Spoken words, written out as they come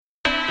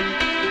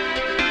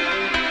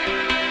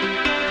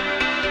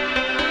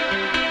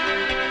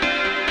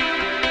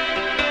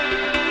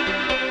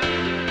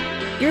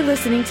You're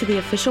listening to the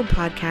official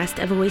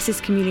podcast of Oasis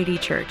Community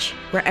Church,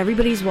 where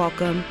everybody's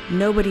welcome,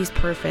 nobody's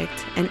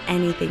perfect, and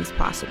anything's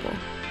possible.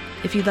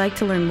 If you'd like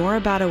to learn more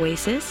about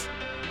Oasis,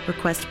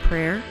 request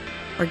prayer,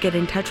 or get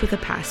in touch with a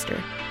pastor,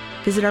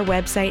 visit our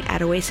website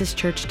at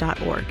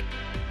oasischurch.org.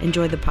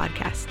 Enjoy the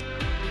podcast.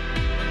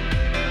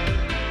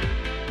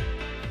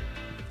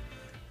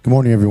 Good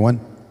morning, everyone.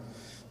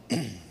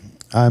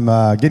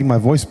 I'm getting my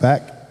voice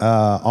back,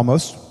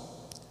 almost,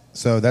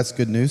 so that's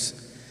good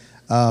news.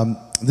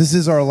 This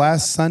is our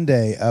last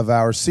Sunday of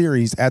our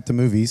series at the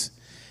movies,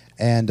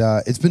 and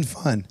it's been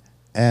fun.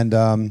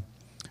 And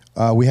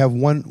we have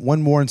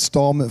one more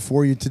installment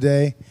for you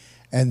today,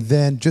 and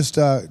then just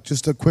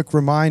a quick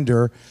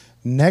reminder: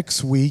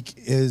 next week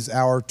is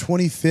our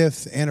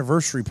 25th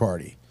anniversary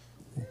party.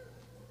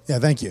 Yeah,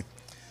 thank you.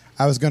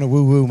 I was going to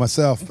woo-woo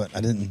myself, but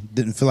I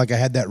didn't feel like I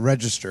had that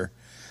register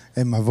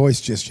in my voice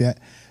just yet.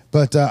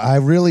 But I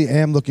really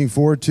am looking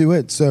forward to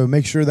it, so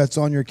make sure that's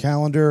on your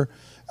calendar.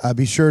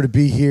 Be sure to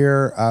be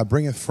here.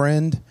 Bring a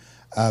friend,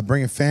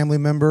 bring a family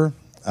member,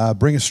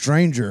 bring a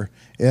stranger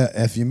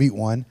if you meet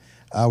one.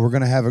 We're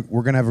gonna have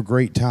a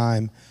great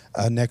time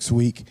next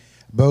week.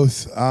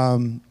 Both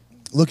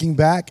looking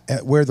back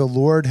at where the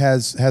Lord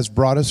has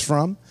brought us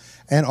from,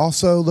 and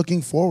also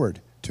looking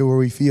forward to where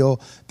we feel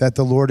that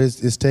the Lord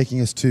is taking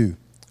us to.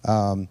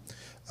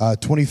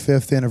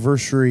 25th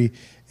anniversary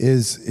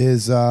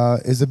is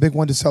a big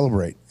one to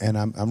celebrate, and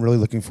I'm really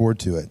looking forward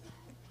to it.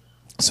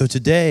 So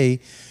today,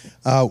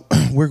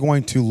 we're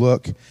going to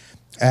look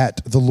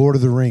at The Lord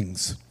of the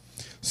Rings.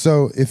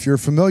 So if you're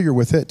familiar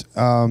with it,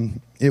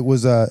 it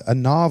was a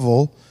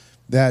novel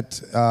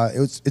that,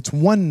 it's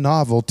one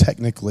novel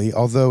technically,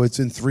 although it's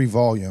in 3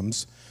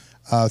 volumes,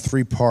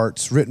 3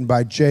 parts, written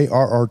by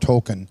J.R.R.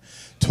 Tolkien.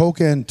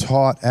 Tolkien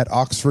taught at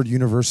Oxford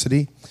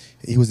University.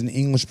 He was an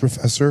English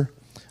professor.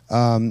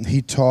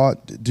 He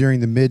taught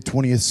during the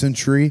mid-20th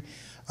century.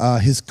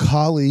 His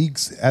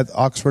colleagues at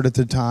Oxford at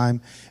the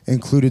time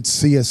included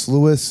C.S.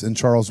 Lewis and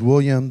Charles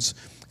Williams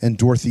and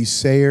Dorothy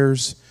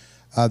Sayers.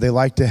 They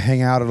liked to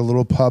hang out at a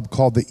little pub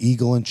called the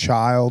Eagle and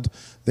Child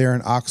there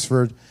in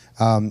Oxford.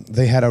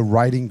 They had a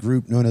writing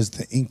group known as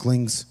the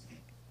Inklings.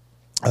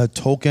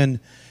 Tolkien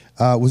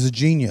was a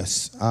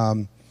genius.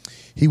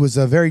 He was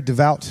a very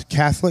devout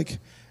Catholic,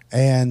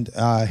 and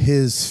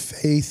his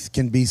faith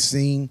can be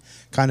seen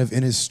kind of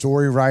in his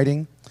story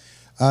writing.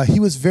 He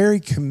was very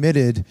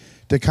committed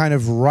to kind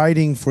of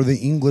writing for the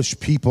English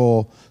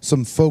people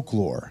some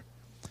folklore.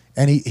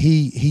 And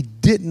he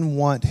didn't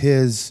want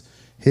his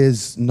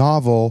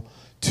novel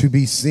to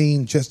be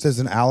seen just as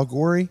an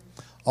allegory,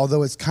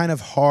 although it's kind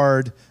of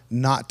hard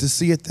not to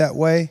see it that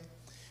way,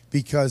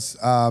 because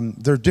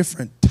there are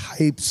different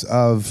types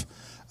of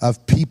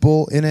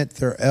people in it.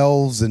 There are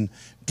elves and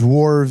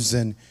dwarves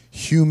and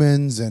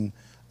humans and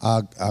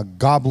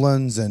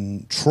goblins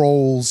and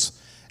trolls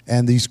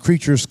and these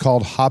creatures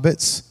called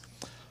hobbits.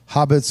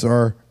 Hobbits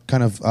are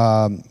kind of,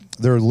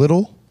 they're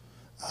little.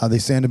 They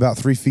stand about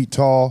 3 feet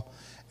tall,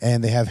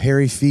 and they have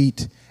hairy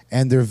feet,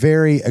 and they're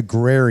very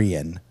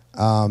agrarian.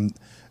 They're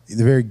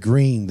very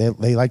green.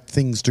 They like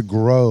things to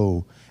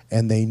grow,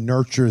 and they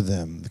nurture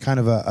them. Kind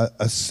of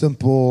a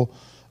simple,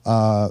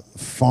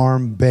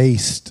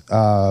 farm-based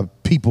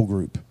people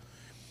group.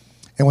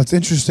 And what's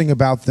interesting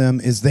about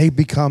them is they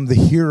become the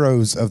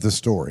heroes of the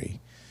story.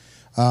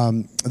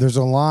 There's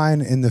a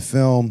line in the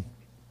film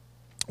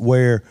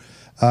where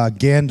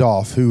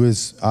Gandalf, who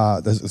is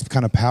this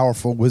kind of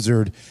powerful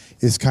wizard,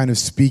 is kind of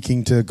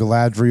speaking to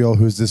Galadriel,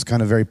 who's this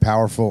kind of very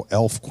powerful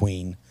elf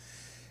queen.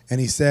 And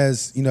he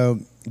says, you know,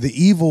 the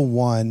evil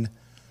one,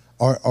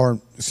 the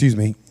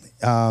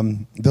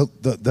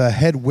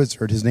head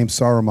wizard, his name's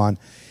Saruman,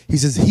 he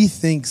says he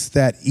thinks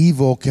that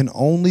evil can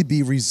only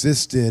be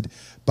resisted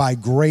by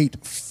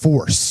great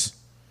force.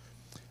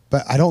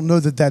 But I don't know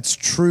that that's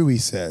true, he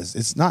says.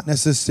 It's not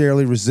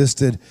necessarily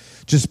resisted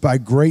just by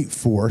great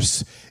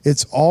force.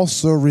 It's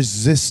also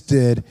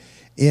resisted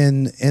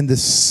in the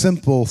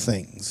simple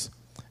things,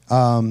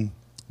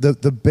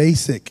 the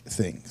basic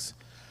things.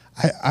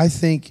 I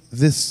think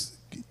this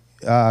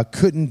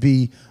couldn't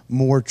be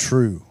more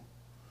true,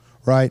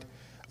 right?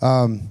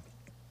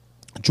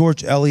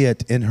 George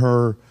Eliot, in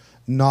her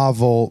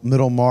novel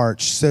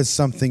Middlemarch, says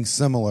something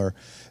similar,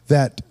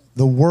 that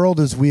the world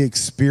as we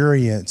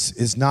experience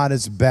is not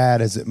as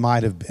bad as it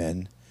might have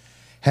been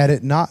had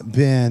it not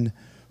been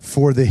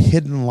for the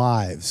hidden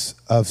lives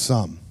of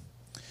some.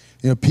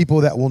 You know, people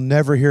that we'll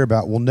never hear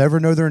about. We'll never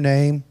know their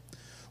name.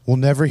 We'll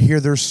never hear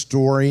their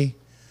story.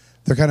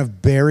 They're kind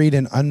of buried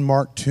in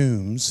unmarked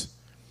tombs.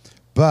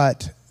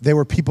 But they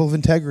were people of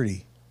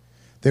integrity.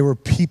 They were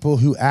people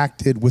who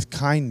acted with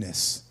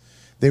kindness.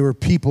 They were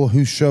people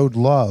who showed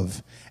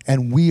love.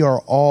 And we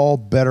are all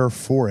better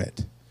for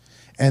it.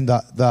 And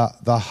the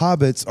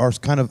hobbits are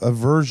kind of a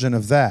version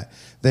of that.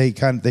 They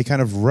kind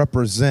of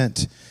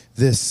represent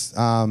this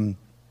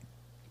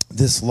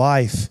this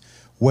life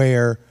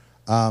where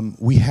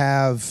we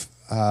have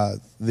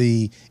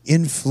the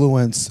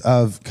influence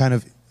of kind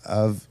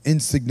of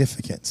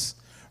insignificance,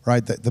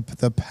 right?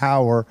 The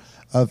power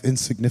of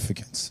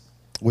insignificance.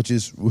 which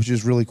is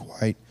really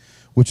quite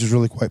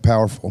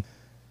powerful.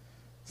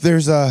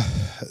 There's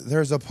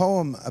a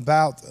poem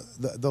about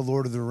the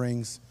Lord of the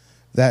Rings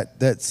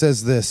that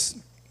says this.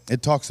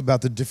 It talks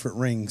about the different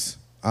rings.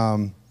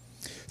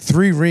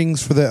 3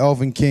 rings for the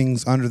elven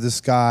kings under the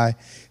sky,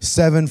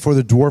 7 for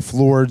the dwarf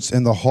lords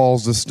in the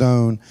halls of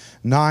stone,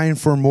 9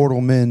 for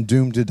mortal men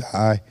doomed to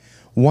die,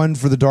 1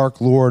 for the dark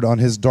lord on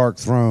his dark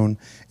throne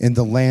in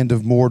the land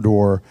of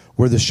Mordor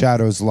where the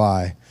shadows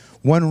lie.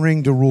 1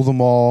 ring to rule them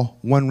all,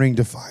 1 ring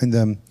to find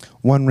them,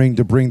 1 ring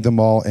to bring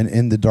them all and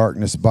in the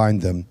darkness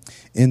bind them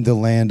in the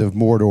land of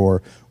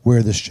Mordor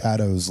where the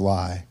shadows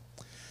lie.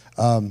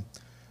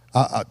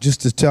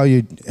 Just to tell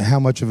you how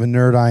much of a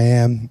nerd I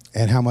am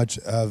and how much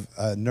of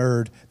a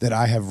nerd that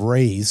I have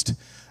raised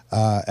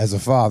as a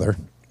father,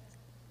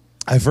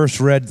 I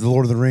first read The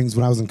Lord of the Rings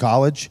when I was in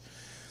college,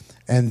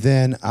 and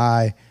then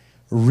I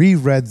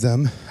reread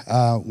them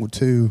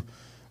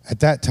at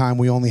that time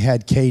we only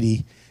had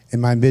Katie in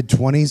my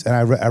mid-20s, and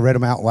I read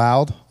them out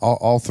loud,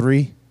 all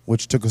 3,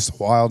 which took us a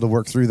while to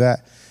work through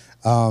that.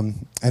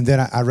 And then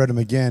I read them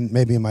again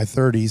maybe in my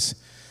 30s.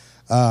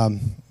 I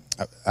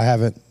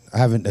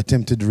haven't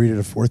attempted to read it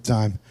a 4th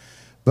time,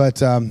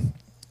 but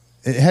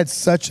it had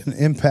such an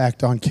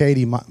impact on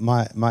Katie,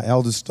 my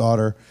eldest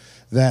daughter,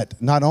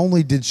 that not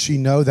only did she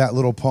know that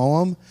little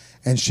poem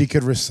and she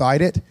could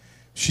recite it,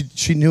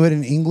 she knew it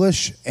in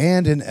English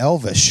and in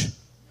Elvish,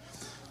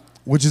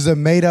 which is a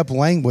made-up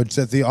language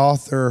that the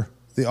author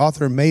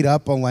made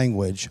up a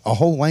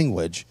whole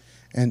language,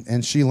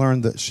 and she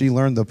learned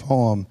the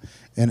poem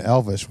in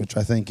Elvish, which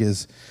I think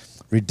is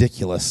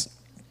ridiculous.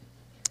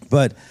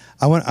 But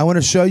I want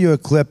to show you a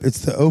clip.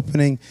 It's the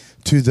opening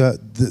to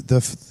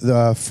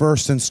the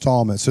first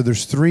installment. So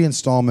there's 3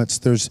 installments.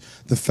 There's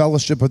the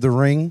Fellowship of the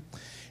Ring.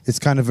 It's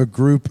kind of a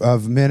group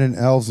of men and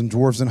elves and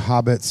dwarves and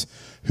hobbits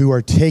who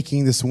are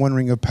taking this 1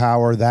 ring of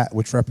power, that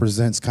which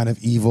represents kind of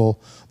evil,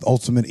 the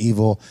ultimate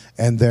evil,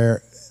 and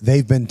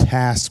they've been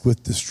tasked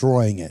with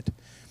destroying it.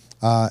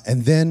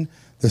 And then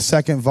the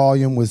second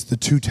volume was the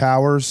 2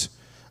 towers.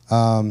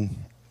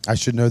 I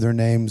should know their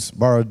names,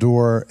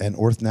 Barad-dûr and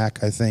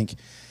Orthanc, I think.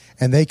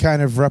 And they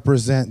kind of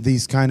represent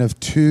these kind of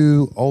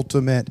 2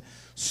 ultimate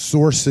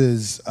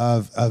sources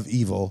of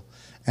evil.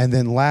 And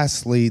then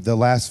lastly, the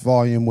last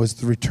volume was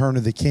The Return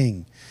of the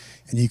King.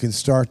 And you can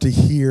start to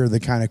hear the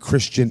kind of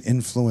Christian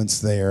influence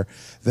there,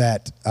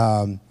 that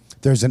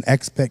there's an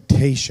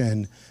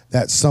expectation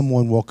that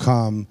someone will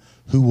come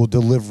who will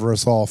deliver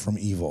us all from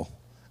evil.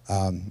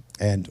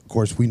 And of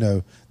course, we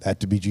know that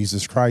to be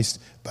Jesus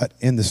Christ, but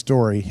in the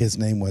story, his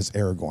name was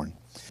Aragorn.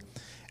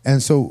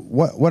 And so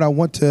what I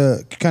want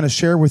to kind of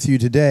share with you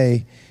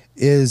today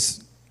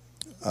is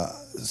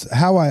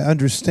how I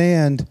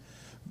understand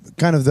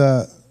kind of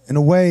in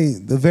a way,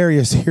 the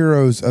various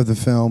heroes of the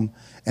film,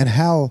 and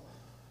how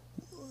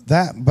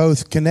that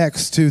both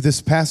connects to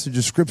this passage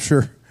of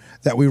Scripture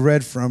that we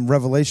read from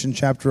Revelation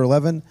chapter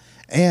 11,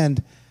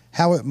 and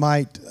how it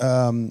might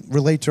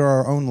relate to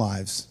our own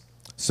lives.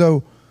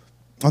 So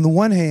on the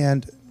one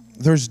hand,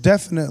 there's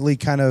definitely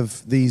kind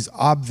of these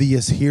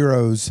obvious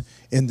heroes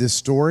in this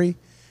story,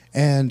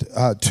 and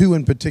 2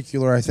 in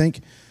particular, I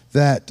think,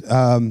 that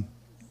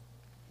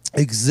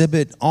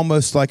exhibit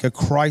almost like a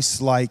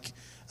Christ-like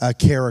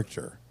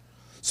character.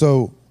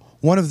 So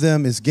one of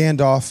them is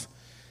Gandalf.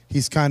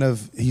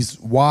 He's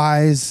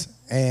wise,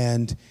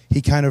 and he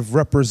kind of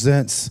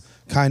represents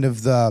kind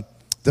of the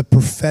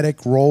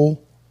prophetic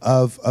role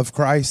of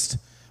Christ,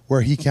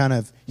 where he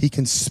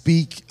can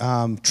speak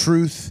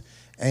truth,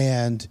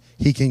 and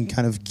he can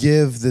kind of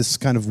give this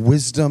kind of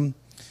wisdom,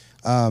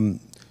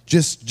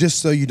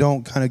 just so you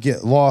don't kind of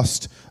get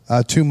lost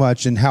too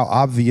much in how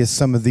obvious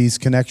some of these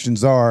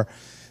connections are.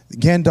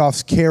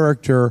 Gandalf's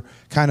character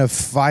kind of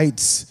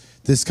fights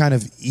this kind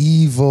of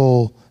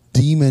evil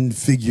demon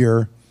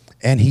figure,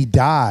 and he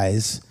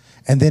dies,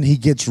 and then he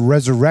gets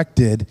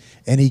resurrected,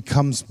 and he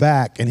comes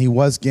back, and he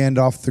was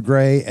Gandalf the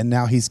Grey, and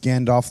now he's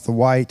Gandalf the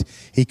White.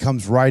 He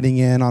comes riding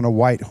in on a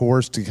white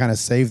horse to kind of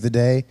save the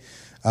day.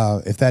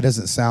 If that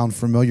doesn't sound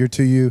familiar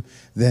to you,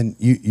 then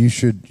you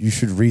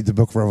should read the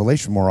book of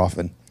Revelation more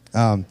often,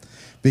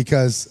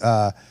 because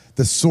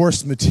the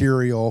source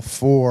material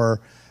for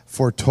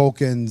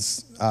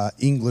Tolkien's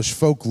English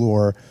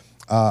folklore,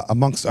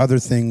 amongst other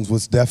things,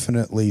 was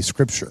definitely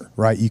Scripture,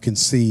 right? You can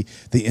see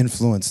the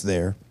influence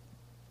there.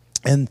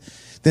 And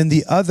then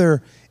the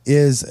other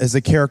is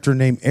a character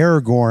named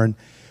Aragorn,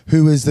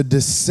 who is the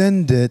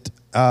descendant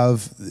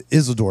of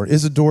Isildur.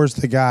 Isildur is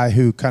the guy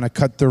who kind of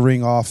cut the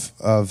ring off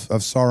of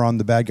Sauron,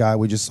 the bad guy.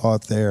 We just saw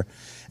it there.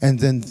 And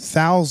then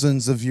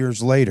thousands of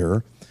years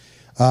later,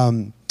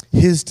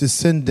 his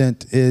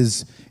descendant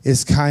is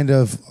kind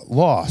of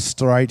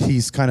lost, right?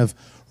 He's kind of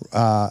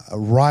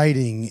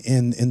riding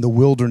in the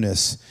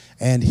wilderness,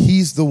 and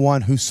he's the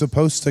one who's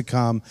supposed to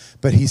come,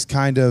 but he's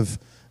kind of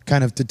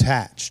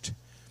detached.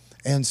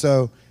 And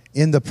so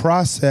in the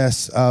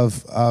process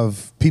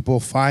of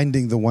people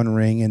finding the One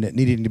Ring and it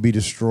needing to be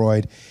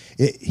destroyed,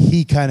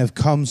 he kind of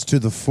comes to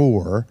the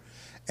fore.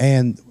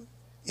 And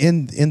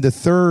in the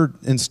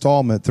 3rd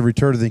installment, The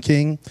Return of the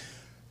King,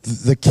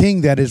 the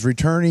king that is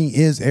returning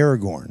is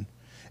Aragorn.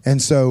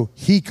 And so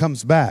he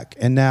comes back.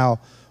 And now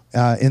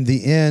in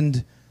the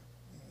end,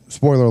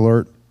 spoiler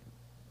alert,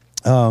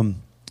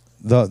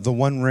 the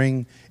One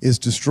Ring is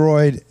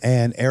destroyed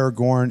and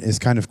Aragorn is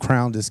kind of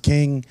crowned as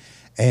king.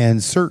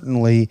 And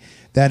certainly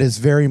that is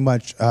very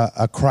much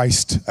a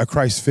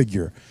Christ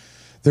figure.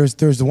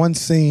 There's one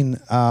scene,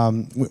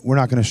 we're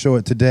not going to show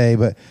it today,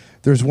 but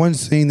there's one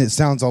scene that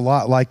sounds a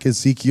lot like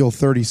Ezekiel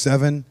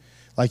 37.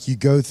 Like you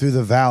go through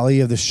the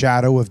valley of the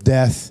shadow of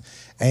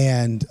death,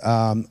 and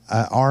an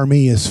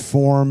army is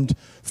formed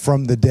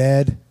from the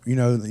dead. You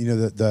know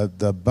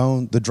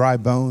the dry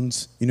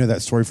bones. You know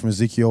that story from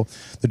Ezekiel,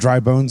 the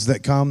dry bones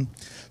that come.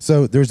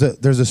 So there's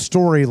a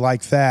story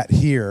like that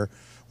here,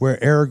 where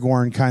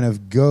Aragorn kind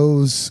of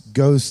goes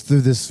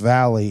through this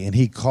valley, and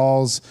he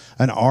calls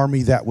an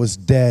army that was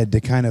dead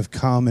to kind of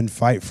come and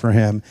fight for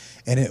him,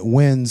 and it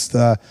wins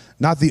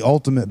not the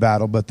ultimate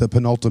battle, but the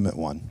penultimate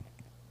one.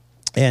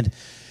 And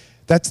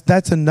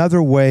that's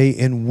another way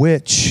in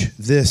which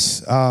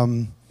this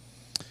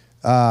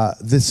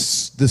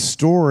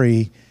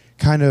story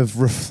kind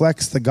of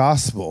reflects the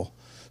gospel.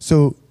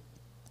 So,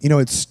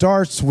 it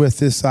starts with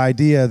this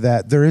idea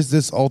that there is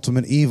this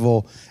ultimate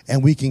evil,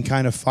 and we can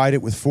kind of fight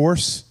it with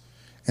force.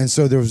 And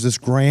so there was this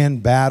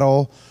grand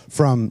battle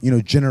from,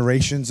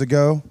 generations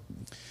ago.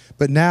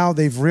 But now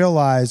they've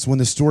realized when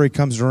the story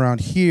comes around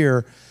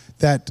here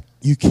that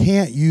you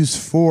can't use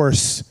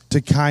force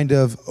to kind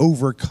of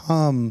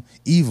overcome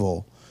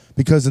evil,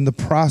 because in the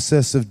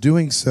process of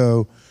doing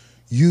so,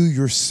 you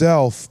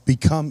yourself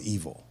become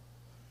evil.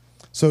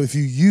 So if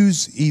you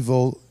use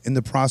evil in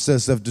the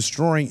process of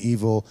destroying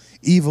evil,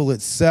 evil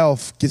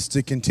itself gets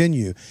to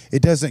continue.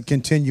 It doesn't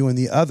continue in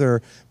the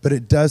other, but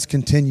it does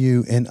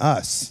continue in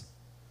us.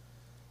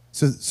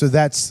 So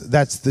that's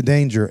the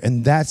danger,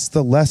 and that's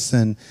the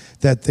lesson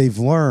that they've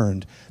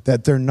learned,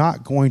 that they're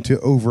not going to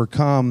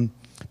overcome,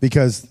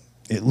 because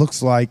it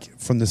looks like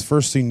from this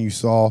first scene you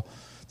saw,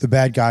 the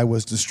bad guy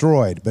was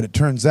destroyed, but it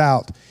turns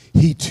out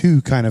he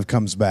too kind of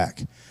comes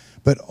back.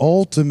 But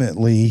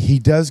ultimately, he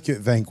does get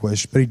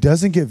vanquished, but he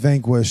doesn't get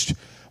vanquished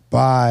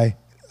by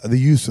the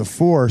use of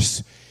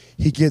force.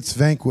 He gets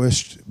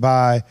vanquished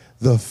by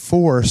the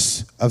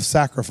force of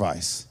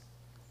sacrifice,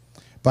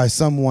 by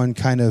someone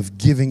kind of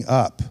giving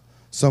up,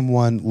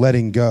 someone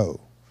letting go.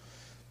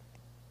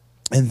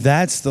 And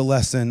that's the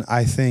lesson,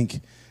 I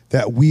think,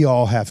 that we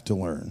all have to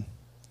learn.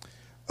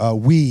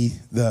 We,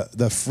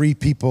 the free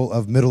people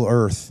of Middle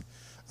Earth,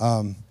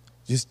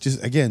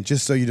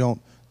 just so you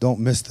don't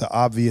miss the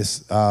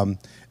obvious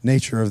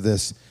nature of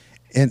this.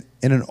 In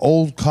an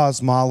old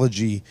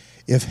cosmology,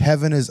 if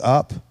heaven is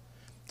up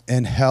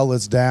and hell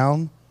is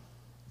down,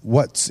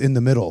 what's in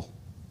the middle?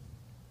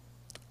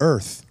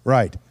 Earth,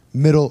 right?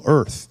 Middle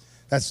Earth.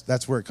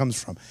 That's where it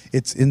comes from.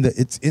 It's in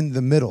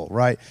the middle,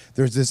 right?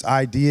 There's this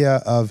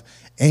idea of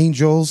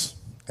angels,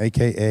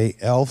 aka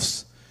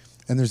elves,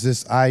 and there's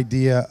this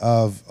idea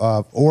of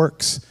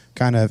orcs,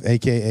 kind of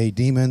aka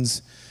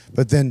demons.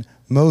 But then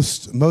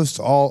most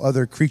all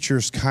other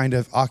creatures kind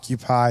of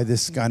occupy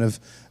this kind of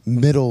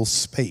middle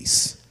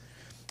space.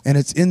 And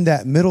it's in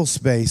that middle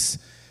space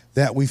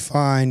that we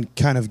find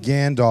kind of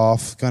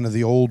Gandalf, kind of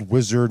the old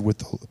wizard with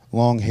the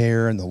long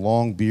hair and the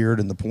long beard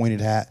and the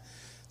pointed hat.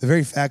 The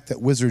very fact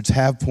that wizards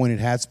have pointed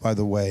hats, by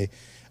the way,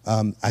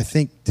 I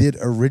think did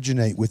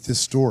originate with this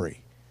story.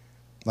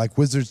 Like,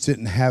 wizards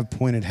didn't have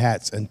pointed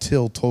hats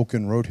until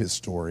Tolkien wrote his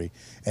story,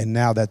 and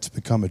now that's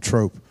become a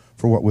trope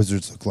for what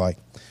wizards look like.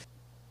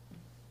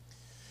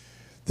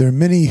 There are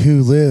many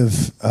who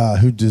live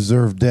who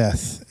deserve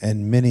death,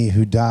 and many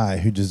who die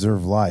who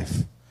deserve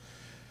life.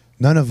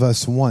 None of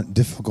us want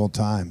difficult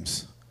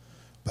times,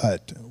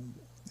 but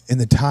in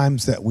the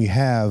times that we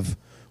have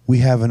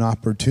an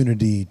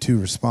opportunity to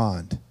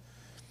respond.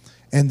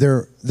 And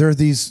there are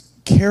these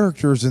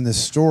characters in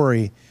this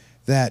story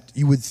that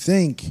you would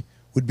think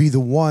would be the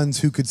ones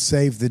who could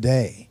save the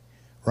day,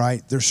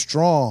 right? They're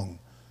strong,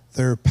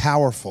 they're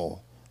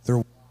powerful, they're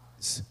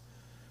wise,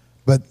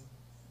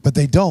 but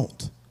they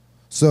don't.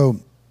 So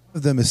one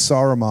of them is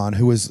Saruman,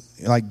 who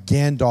is like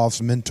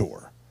Gandalf's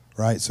mentor,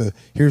 right? So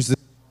here's this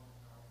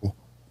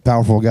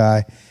powerful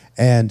guy,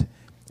 and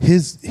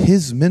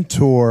his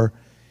mentor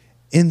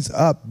ends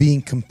up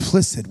being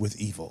complicit with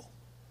evil.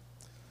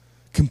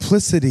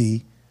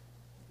 Complicity,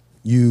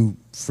 you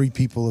free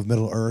people of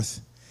Middle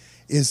Earth,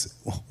 is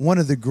one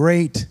of the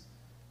great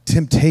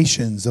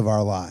temptations of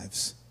our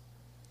lives.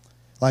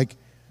 Like,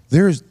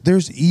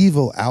 there's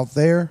evil out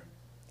there,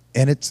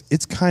 and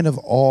it's kind of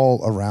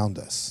all around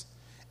us.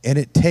 And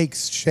it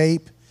takes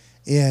shape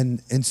in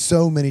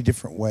so many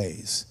different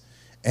ways.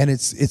 And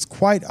it's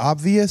quite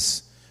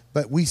obvious,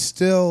 but we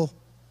still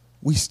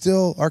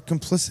are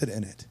complicit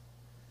in it.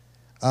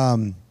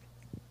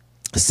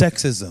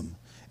 Sexism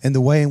and the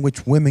way in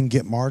which women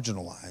get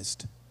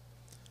marginalized.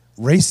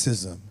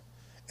 Racism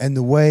and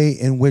the way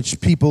in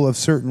which people of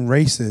certain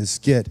races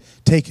get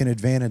taken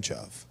advantage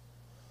of.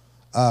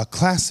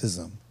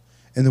 Classism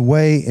and the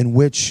way in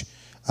which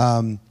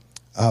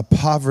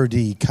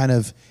poverty kind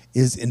of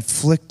is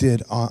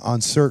inflicted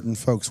on certain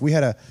folks. We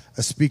had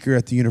a speaker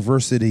at the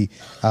university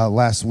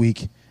last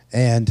week,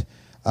 and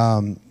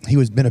he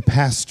was been a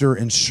pastor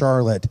in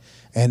Charlotte,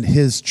 and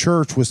his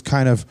church was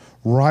kind of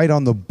right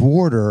on the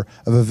border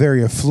of a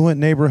very affluent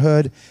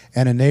neighborhood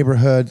and a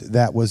neighborhood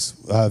that was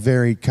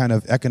very kind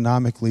of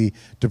economically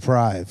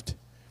deprived.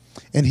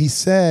 And he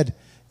said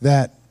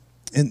that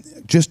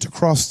just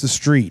across the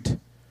street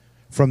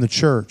from the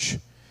church,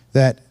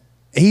 that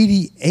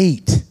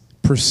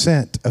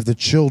 88% of the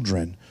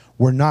children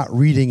were not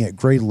reading at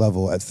grade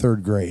level at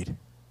third grade.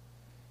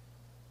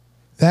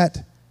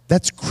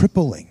 That's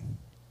crippling,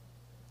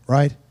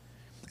 right?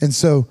 And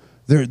so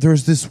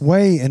there's this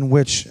way in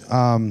which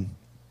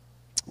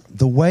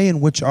the way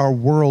in which our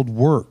world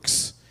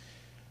works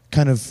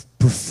kind of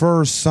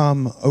prefers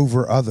some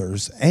over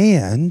others,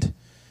 and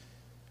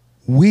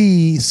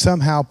we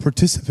somehow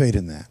participate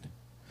in that.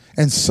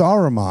 And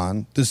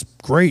Saruman, this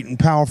great and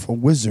powerful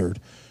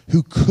wizard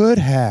who could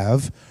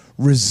have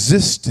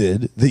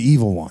resisted the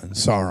evil one,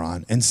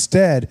 Sauron,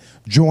 instead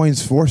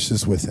joins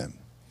forces with him.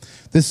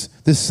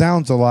 This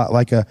sounds a lot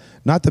like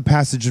not the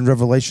passage in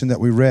Revelation that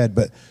we read,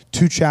 but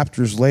 2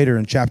 chapters later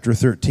in chapter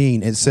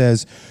 13, it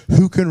says,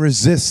 who can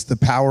resist the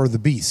power of the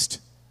beast?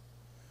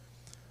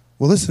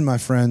 Well, listen, my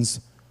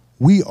friends,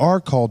 we are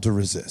called to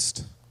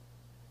resist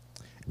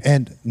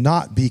and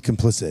not be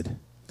complicit.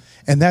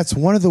 And that's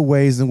one of the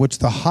ways in which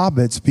the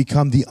hobbits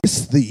become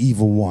the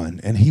evil one,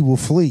 and he will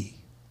flee.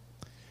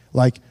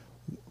 Like,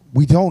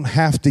 we don't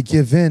have to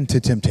give in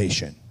to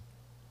temptation.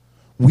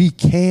 We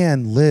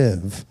can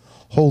live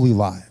holy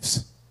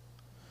lives.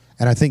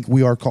 And I think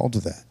we are called to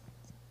that.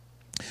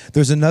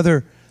 There's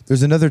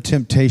another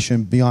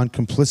temptation beyond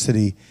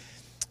complicity,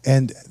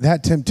 and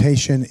that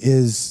temptation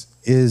is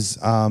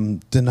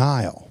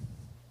denial.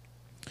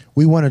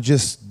 We want to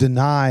just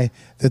deny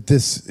that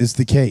this is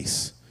the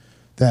case,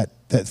 that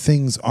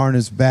things aren't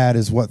as bad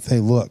as what they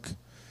look,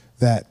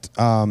 that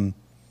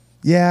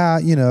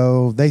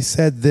they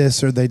said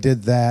this or they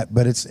did that,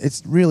 but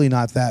it's really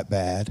not that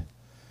bad.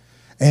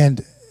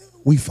 And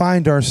we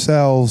find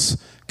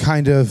ourselves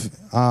kind of,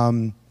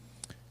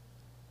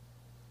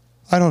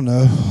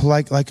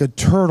 like a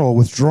turtle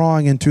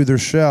withdrawing into their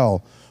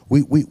shell.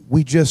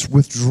 We just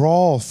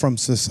withdraw from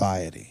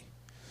society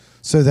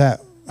so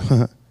that,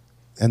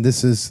 and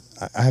this is,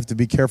 I have to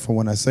be careful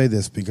when I say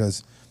this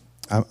because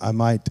I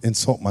might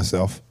insult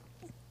myself.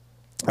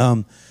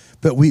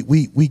 But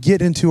we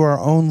get into our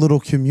own little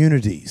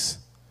communities,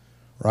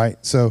 right?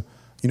 So,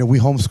 we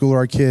homeschool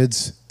our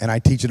kids, and I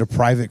teach at a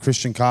private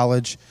Christian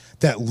college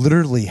that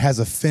literally has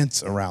a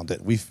fence around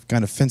it. We've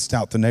kind of fenced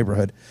out the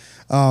neighborhood.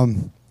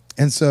 And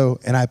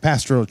I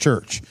pastor a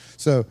church.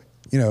 So,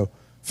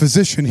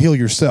 physician, heal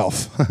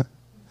yourself.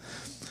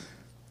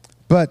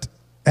 But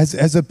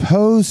as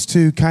opposed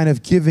to kind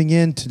of giving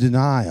in to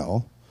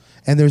denial,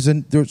 and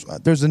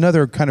there's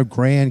another kind of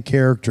grand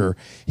character.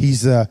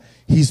 He's the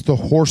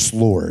horse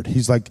lord.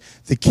 He's like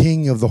the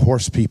king of the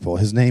horse people.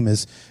 His name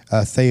is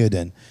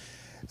Theoden.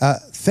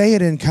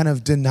 Theoden kind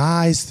of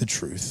denies the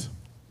truth,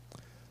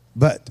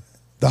 but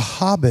the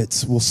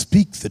hobbits will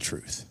speak the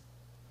truth.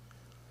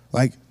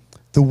 Like,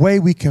 the way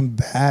we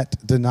combat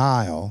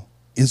denial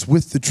is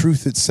with the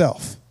truth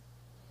itself.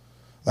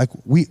 Like,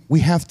 we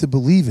have to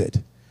believe it,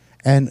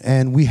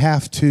 and we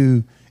have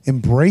to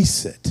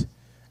embrace it,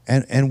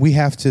 and we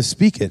have to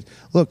speak it.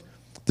 Look,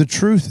 the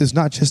truth is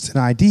not just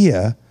an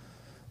idea.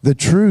 The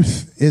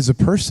truth is a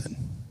person.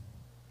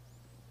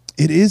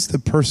 It is the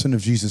person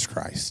of Jesus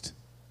Christ.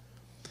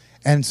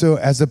 And so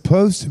as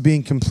opposed to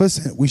being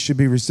complicit, we should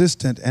be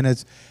resistant. And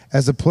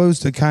as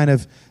opposed to kind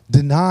of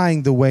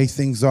denying the way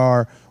things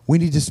are, we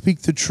need to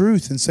speak the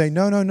truth and say,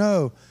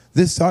 no,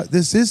 this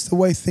is the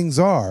way things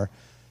are,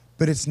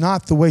 but it's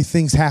not the way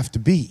things have to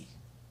be.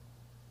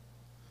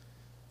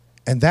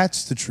 And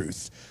that's the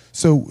truth.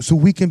 So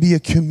we can be a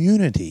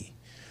community.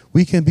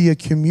 We can be a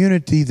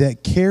community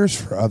that cares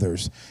for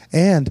others.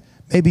 And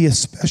maybe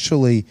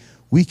especially,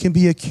 we can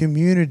be a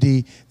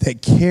community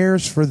that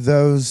cares for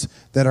those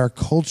that our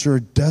culture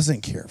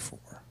doesn't care for.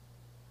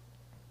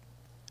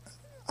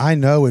 I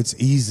know it's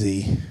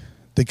easy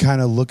to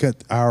kind of look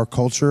at our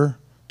culture,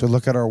 to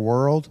look at our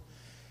world,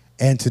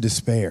 and to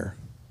despair,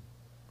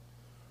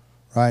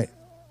 right?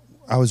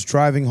 I was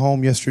driving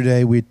home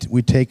yesterday.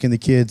 We'd taken the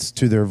kids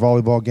to their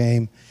volleyball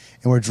game,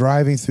 and we're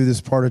driving through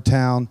this part of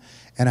town,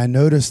 and I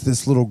noticed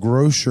this little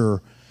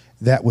grocer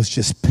that was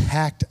just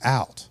packed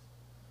out.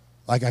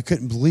 Like, I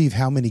couldn't believe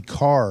how many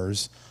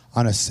cars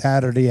on a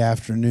Saturday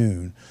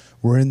afternoon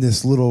were in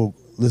this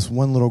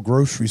one little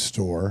grocery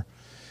store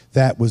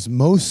that was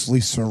mostly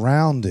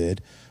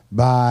surrounded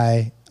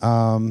by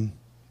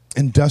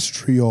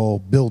industrial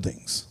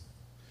buildings.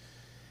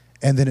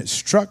 And then it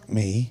struck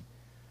me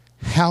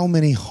how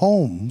many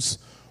homes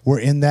were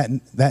in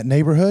that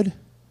neighborhood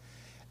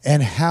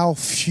and how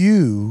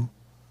few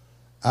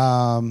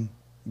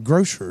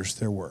grocers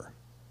there were.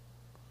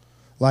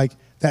 Like,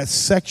 that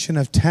section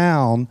of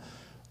town,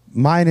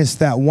 minus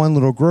that one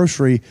little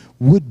grocery,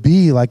 would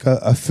be like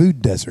a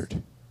food desert.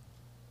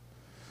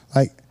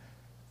 Like,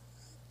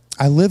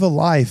 I live a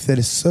life that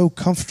is so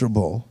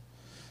comfortable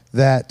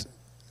that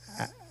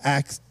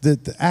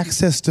the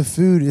access to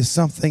food is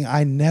something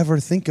I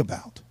never think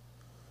about.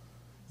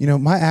 You know,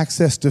 my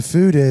access to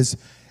food is,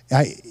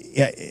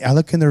 I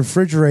look in the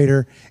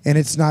refrigerator and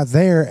it's not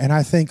there, and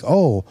I think,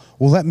 oh,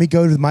 well, let me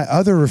go to my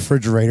other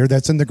refrigerator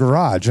that's in the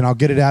garage and I'll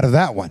get it out of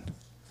that one.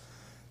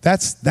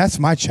 That's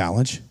my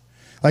challenge.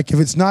 Like if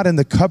it's not in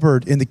the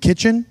cupboard in the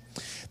kitchen,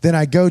 then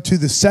I go to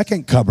the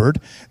second cupboard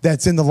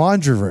that's in the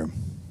laundry room.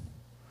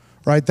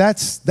 Right?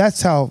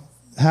 That's how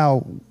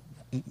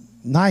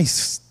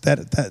nice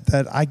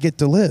that I get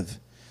to live.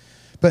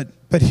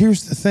 But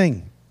here's the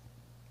thing.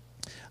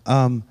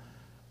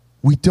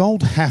 We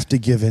don't have to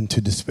give in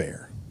to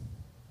despair.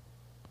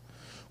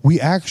 We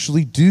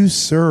actually do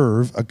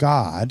serve a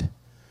God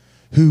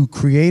who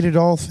created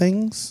all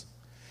things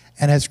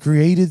and has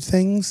created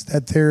things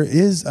that there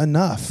is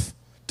enough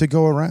to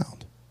go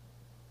around.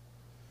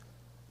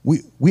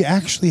 We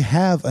actually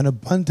have an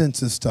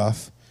abundance of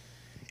stuff.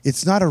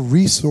 It's not a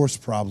resource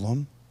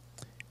problem.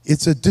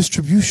 It's a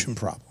distribution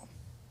problem.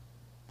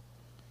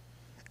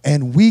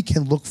 And we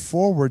can look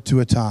forward to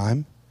a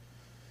time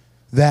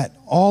that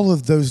all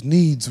of those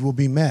needs will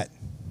be met.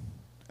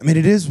 I mean,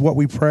 it is what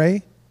we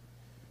pray.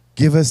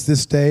 Give us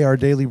this day our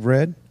daily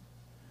bread,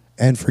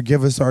 and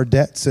forgive us our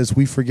debts as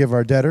we forgive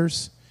our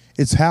debtors.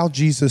 It's how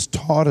Jesus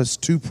taught us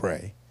to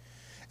pray.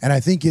 And I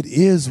think it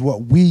is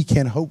what we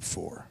can hope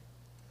for.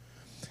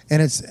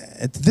 And it's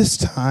at this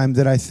time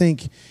that I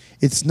think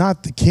it's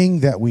not the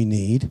king that we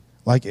need,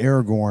 like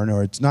Aragorn,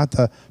 or it's not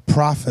the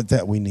prophet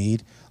that we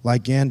need,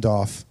 like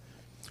Gandalf.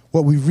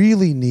 What we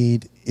really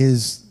need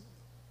is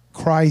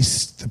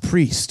Christ, the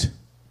priest,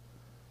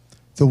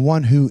 the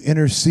one who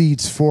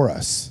intercedes for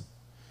us.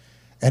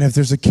 And if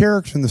there's a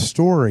character in the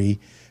story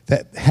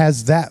that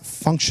has that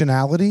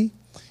functionality,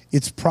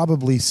 it's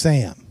probably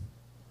Sam,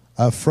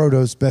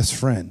 Frodo's best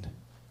friend.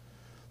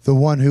 The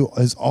one who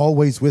is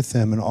always with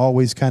him and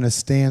always kind of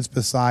stands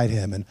beside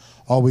him and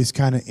always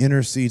kind of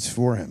intercedes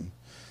for him.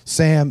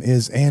 Sam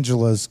is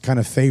Angela's kind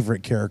of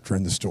favorite character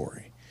in the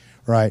story,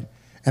 right?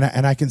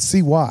 And I can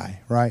see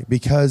why, right?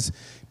 Because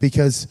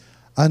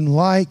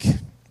unlike,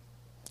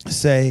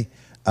 say,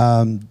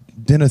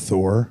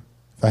 Denethor,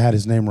 if I had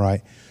his name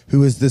right,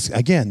 who is this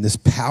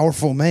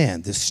powerful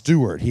man, this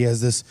steward. He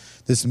has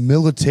this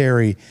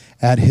military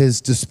at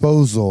his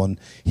disposal, and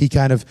he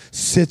kind of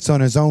sits on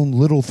his own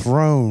little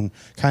throne,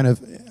 kind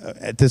of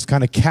at this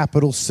kind of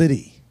capital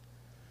city.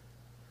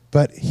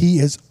 But he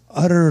is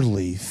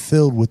utterly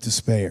filled with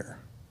despair.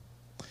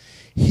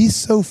 He's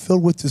so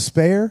filled with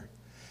despair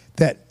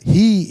that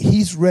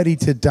he's ready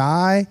to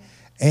die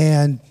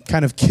and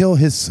kind of kill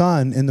his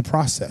son in the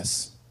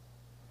process.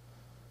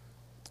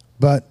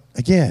 But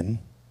again,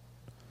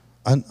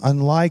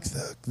 unlike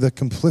the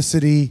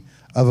complicity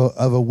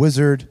of a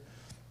wizard,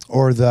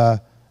 or the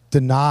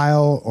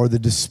denial or the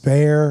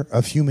despair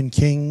of human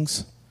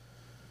kings,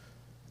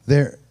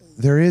 there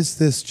is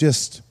this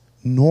just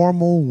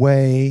normal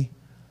way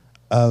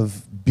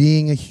of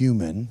being a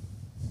human,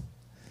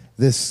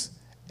 this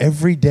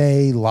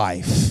everyday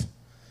life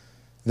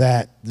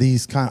that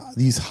these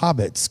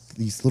hobbits,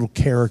 these little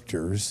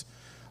characters,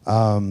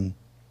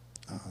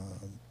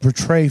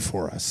 portray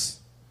for us.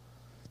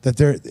 That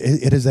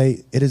it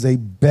is a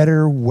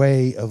better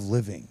way of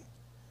living,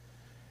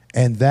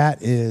 and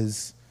that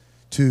is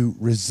to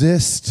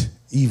resist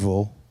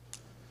evil,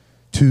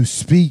 to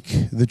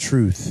speak the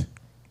truth,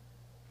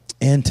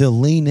 and to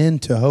lean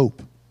into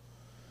hope,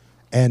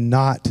 and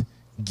not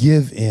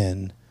give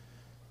in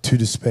to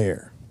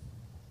despair.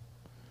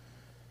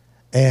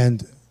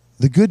 And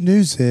the good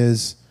news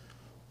is,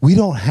 we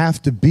don't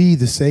have to be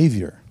the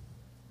Savior.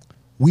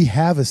 We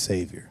have a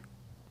Savior.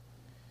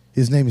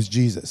 His name is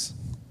Jesus.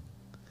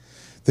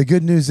 The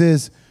good news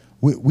is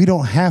we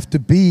don't have to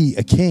be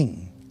a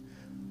king,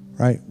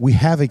 right? We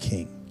have a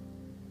king.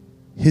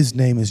 His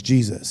name is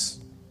Jesus.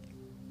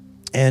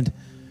 And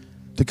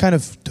to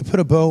put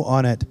a bow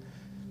on it,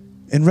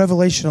 in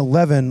Revelation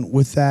 11,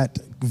 with that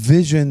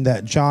vision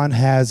that John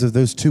has of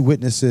those two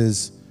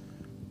witnesses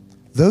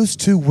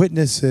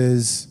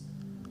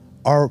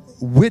are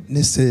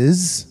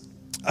witnesses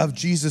of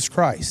Jesus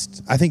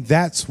Christ. I think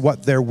that's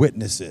what their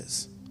witness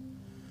is.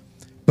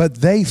 But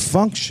they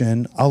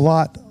function a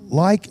lot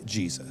like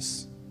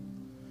Jesus.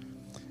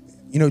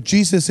 You know,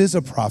 Jesus is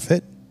a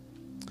prophet,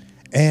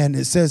 and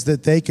it says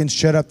that they can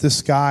shut up the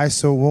sky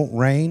so it won't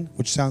rain,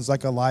 which sounds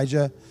like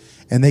Elijah,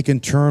 and they can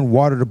turn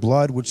water to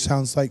blood, which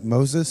sounds like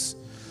Moses,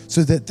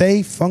 so that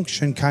they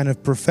function kind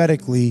of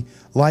prophetically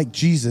like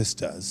Jesus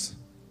does.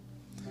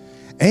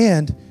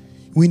 And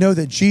we know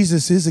that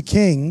Jesus is a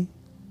king,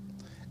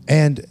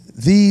 and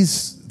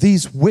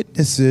these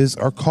witnesses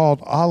are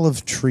called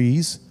olive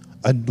trees,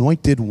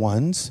 anointed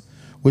ones,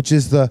 which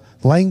is the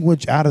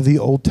language out of the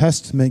Old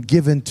Testament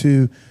given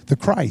to the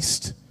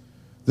Christ.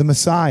 The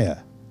Messiah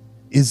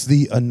is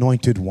the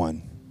anointed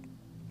one.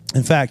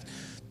 In fact,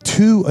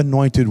 two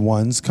anointed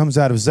ones comes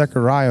out of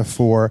Zechariah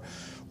 4,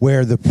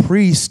 where the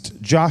priest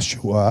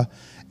Joshua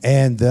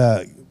and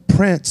the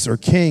prince or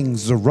king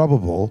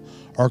Zerubbabel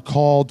are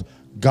called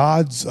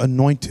God's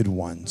anointed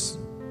ones.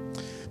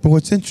 But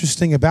what's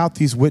interesting about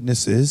these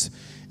witnesses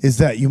is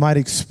that you might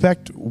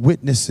expect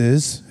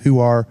witnesses who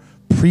are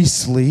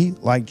priestly,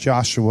 like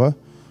Joshua,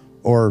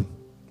 or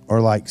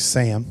like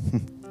Sam,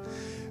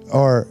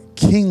 or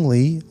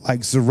kingly,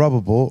 like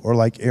Zerubbabel, or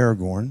like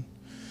Aragorn.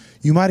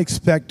 You might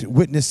expect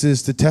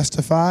witnesses to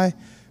testify,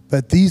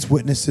 but these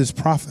witnesses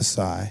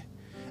prophesy.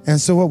 And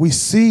so what we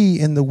see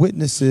in the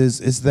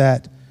witnesses is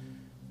that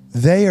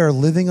they are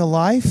living a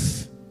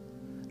life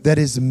that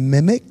is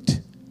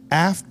mimicked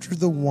after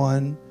the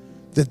one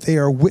that they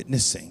are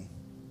witnessing.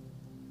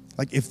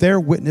 Like if they're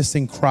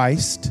witnessing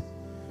Christ,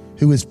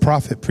 who is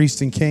prophet,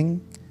 priest, and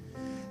king,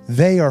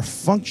 they are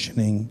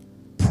functioning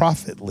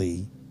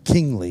prophetly,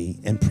 kingly,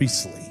 and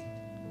priestly.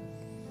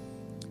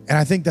 And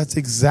I think that's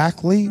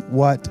exactly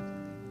what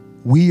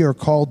we are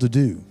called to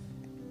do.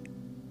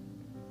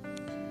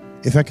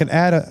 If I can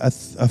add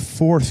a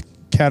fourth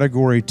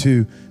category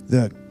to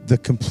the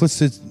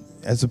complicit,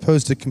 as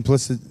opposed to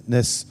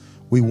complicitness,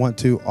 we want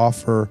to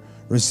offer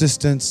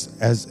resistance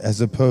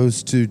as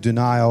opposed to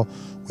denial.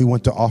 We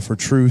want to offer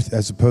truth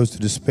as opposed to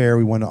despair.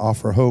 We want to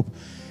offer hope.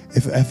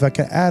 If I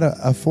can add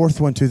a fourth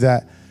one to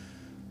that,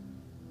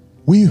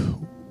 we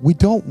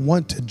don't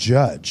want to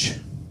judge.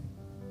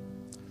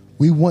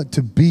 We want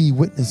to be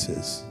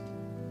witnesses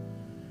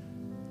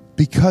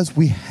because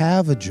we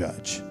have a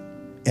judge.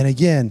 And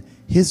again,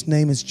 his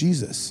name is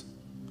Jesus.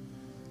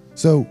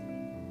 So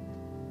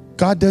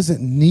God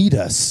doesn't need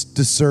us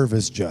to serve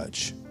as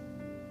judge.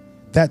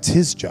 That's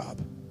his job.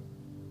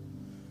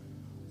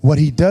 What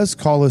he does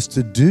call us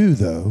to do,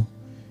 though,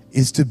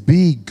 is to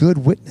be good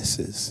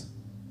witnesses,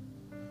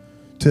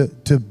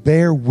 to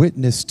bear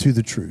witness to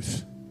the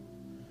truth,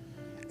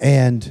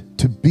 and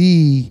to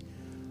be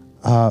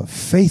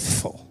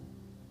faithful,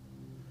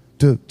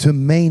 to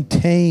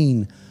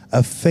maintain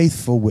a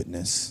faithful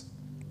witness.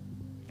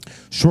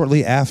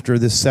 Shortly after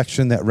this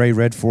section that Ray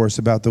read for us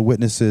about the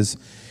witnesses,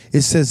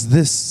 it says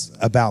this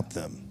about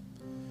them,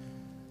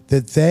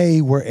 that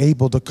they were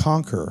able to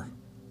conquer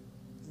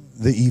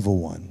the evil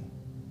one.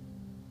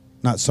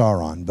 Not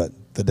Sauron, but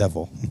the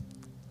devil.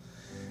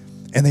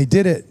 And they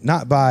did it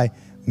not by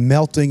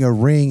melting a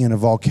ring in a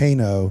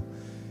volcano.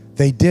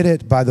 They did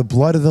it by the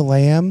blood of the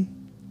Lamb.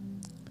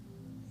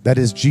 That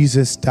is,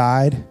 Jesus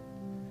died.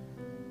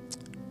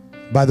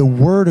 By the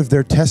word of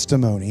their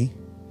testimony,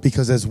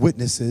 because as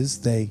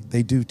witnesses, they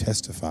do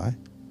testify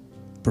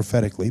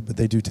prophetically, but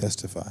they do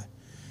testify.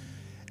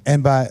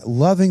 And by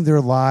loving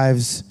their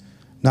lives,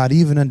 not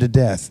even unto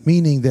death,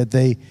 meaning that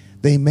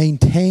they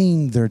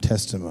maintained their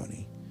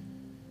testimony.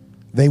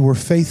 They were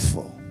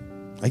faithful.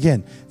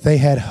 Again, they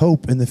had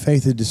hope in the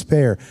face of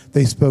despair.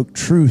 They spoke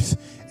truth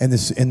in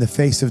the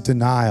face of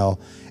denial.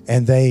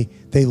 And they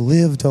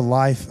lived a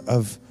life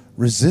of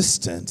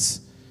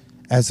resistance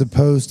as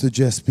opposed to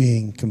just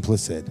being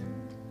complicit.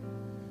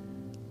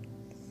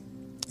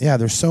 Yeah,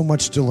 there's so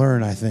much to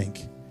learn, I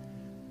think,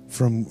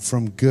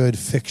 from good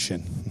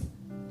fiction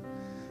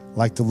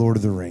like The Lord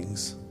of the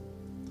Rings.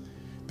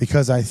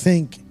 Because I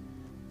think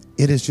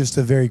it is just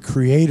a very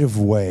creative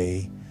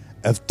way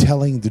of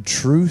telling the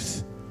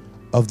truth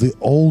of the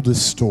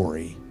oldest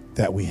story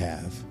that we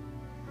have,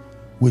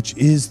 which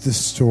is the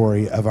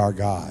story of our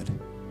God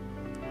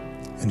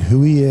and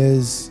who he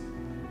is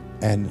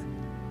and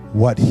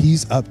what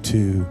he's up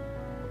to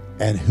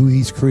and who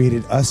he's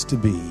created us to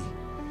be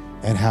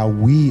and how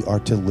we are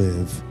to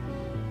live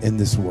in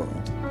this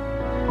world.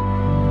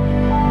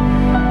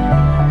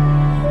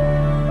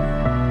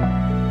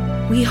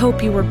 We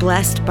hope you were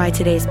blessed by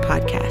today's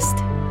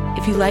podcast.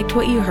 If you liked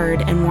what you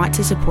heard and want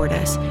to support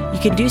us, you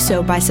can do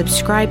so by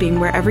subscribing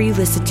wherever you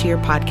listen to your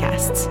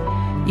podcasts.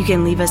 You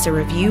can leave us a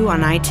review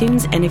on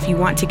iTunes, and if you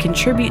want to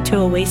contribute to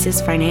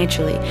Oasis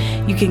financially,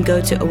 you can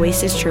go to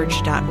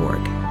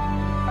oasischurch.org.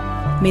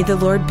 May the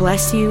Lord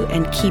bless you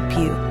and keep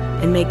you,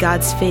 and may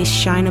God's face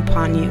shine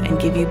upon you and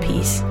give you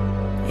peace.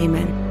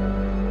 Amen.